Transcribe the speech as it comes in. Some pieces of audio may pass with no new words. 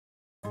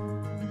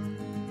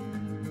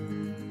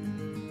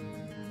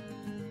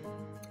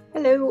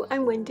Hello,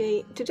 I'm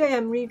Wendy. Today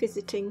I'm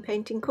revisiting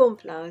painting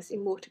cornflowers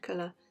in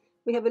watercolour.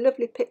 We have a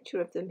lovely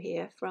picture of them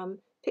here from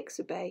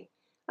Pixabay.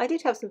 I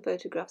did have some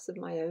photographs of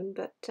my own,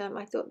 but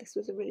I thought this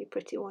was a really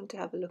pretty one to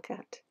have a look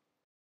at.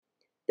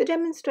 The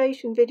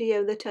demonstration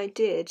video that I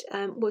did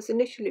was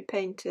initially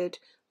painted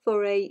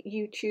for a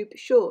YouTube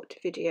short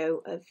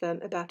video of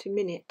about a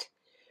minute.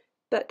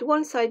 But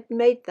once I'd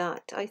made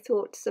that, I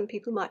thought some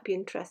people might be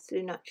interested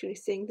in actually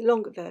seeing the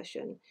longer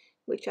version,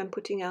 which I'm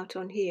putting out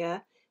on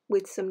here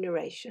with some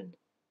narration.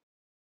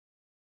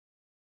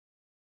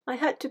 I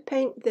had to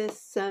paint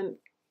this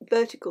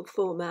vertical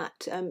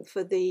format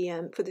for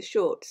the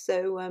short,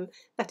 so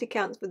that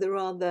accounts for the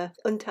rather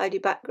untidy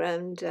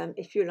background,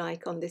 if you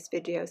like, on this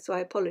video, so I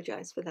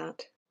apologise for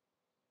that.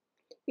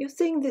 You're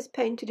seeing this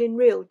painted in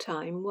real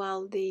time,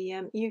 while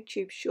the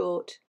YouTube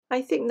short,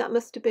 I think that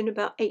must have been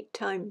about 8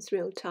 times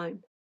real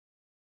time.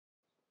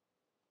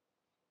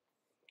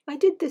 I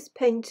did this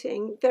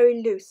painting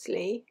very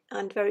loosely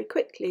and very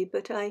quickly,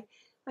 but I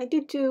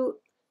did do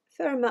a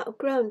fair amount of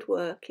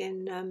groundwork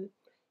in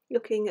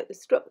looking at the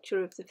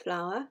structure of the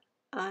flower,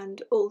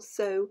 and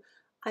also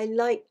I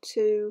like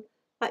to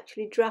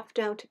actually draft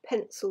out a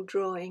pencil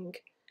drawing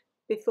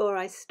before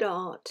I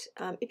start.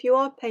 If you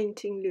are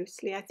painting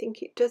loosely, I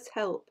think it does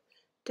help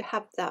to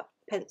have that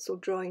pencil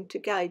drawing to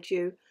guide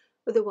you,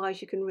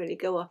 otherwise you can really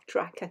go off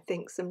track, I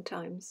think,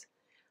 sometimes.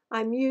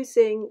 I'm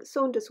using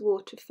Saunders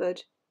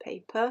Waterford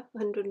paper,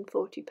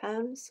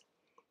 £140.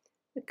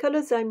 The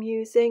colours I'm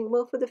using,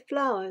 well, for the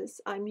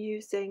flowers I'm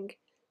using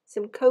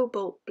some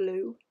cobalt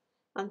blue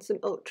and some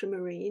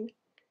ultramarine,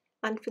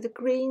 and for the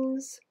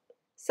greens,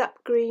 sap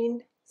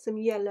green, some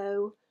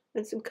yellow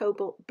and some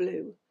cobalt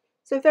blue.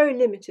 So a very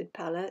limited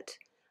palette.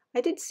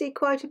 I did see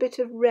quite a bit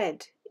of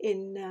red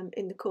in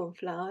the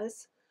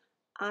cornflowers,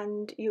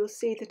 and you'll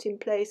see that in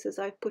places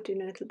I've put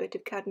in a little bit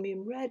of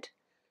cadmium red.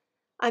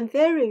 I'm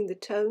varying the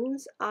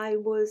tones. I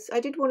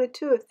did 1 or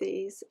 2 of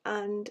these,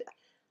 and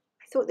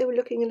I thought they were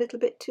looking a little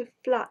bit too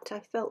flat. I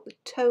felt the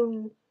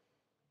tone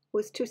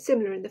was too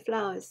similar in the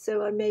flowers,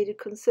 so I made a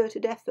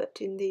concerted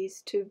effort in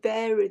these to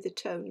vary the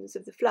tones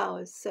of the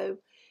flowers. So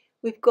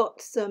we've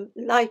got some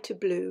lighter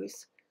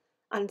blues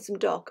and some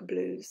darker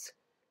blues.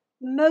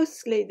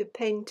 Mostly the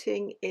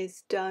painting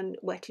is done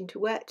wet into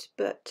wet,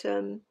 but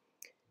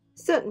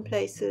certain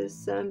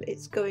places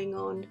it's going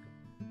on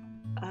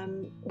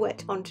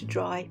wet onto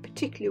dry,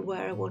 particularly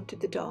where I wanted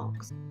the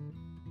darks.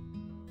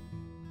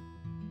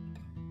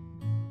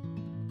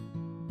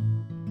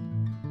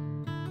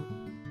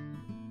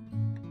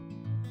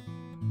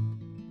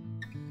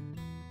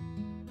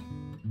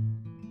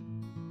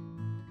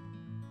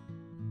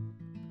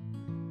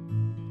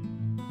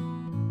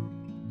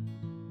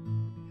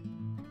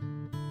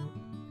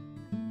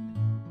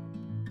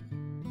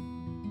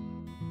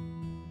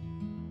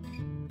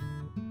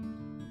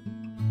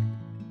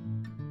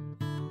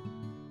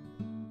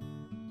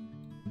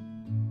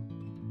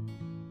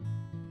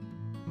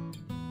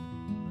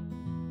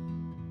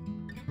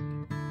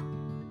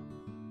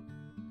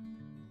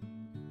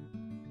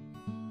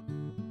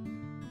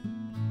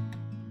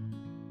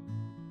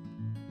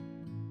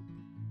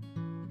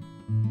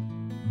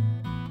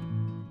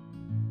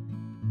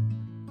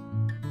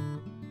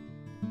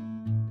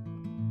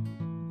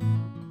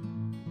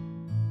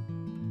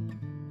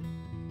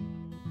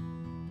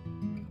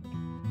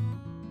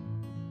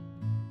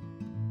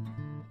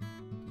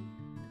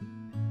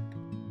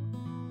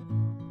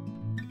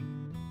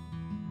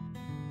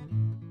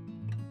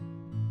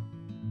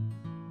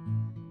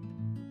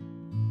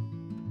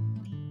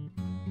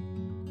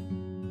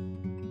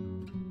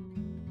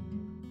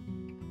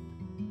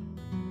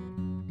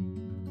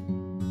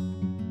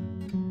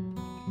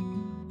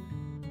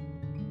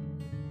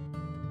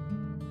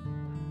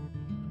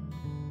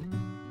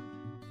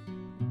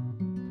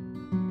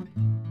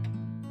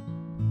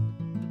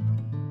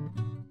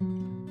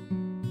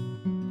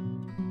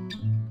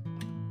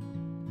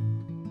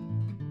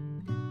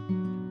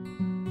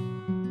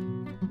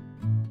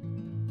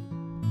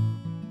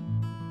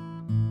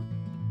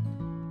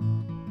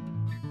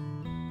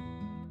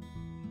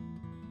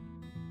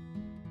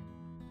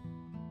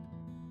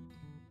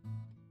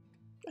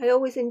 I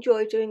always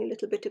enjoy doing a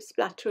little bit of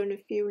splatter and a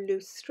few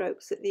loose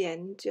strokes at the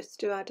end, just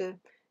to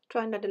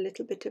try and add a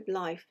little bit of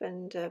life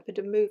and a bit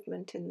of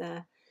movement in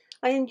there.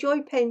 I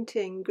enjoy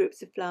painting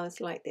groups of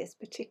flowers like this,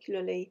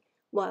 particularly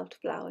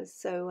wildflowers,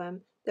 so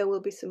there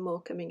will be some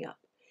more coming up.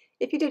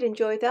 If you did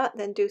enjoy that,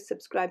 then do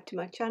subscribe to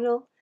my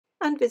channel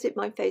and visit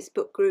my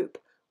Facebook group.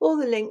 All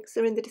the links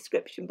are in the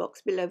description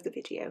box below the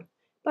video.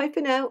 Bye for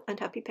now and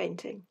happy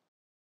painting.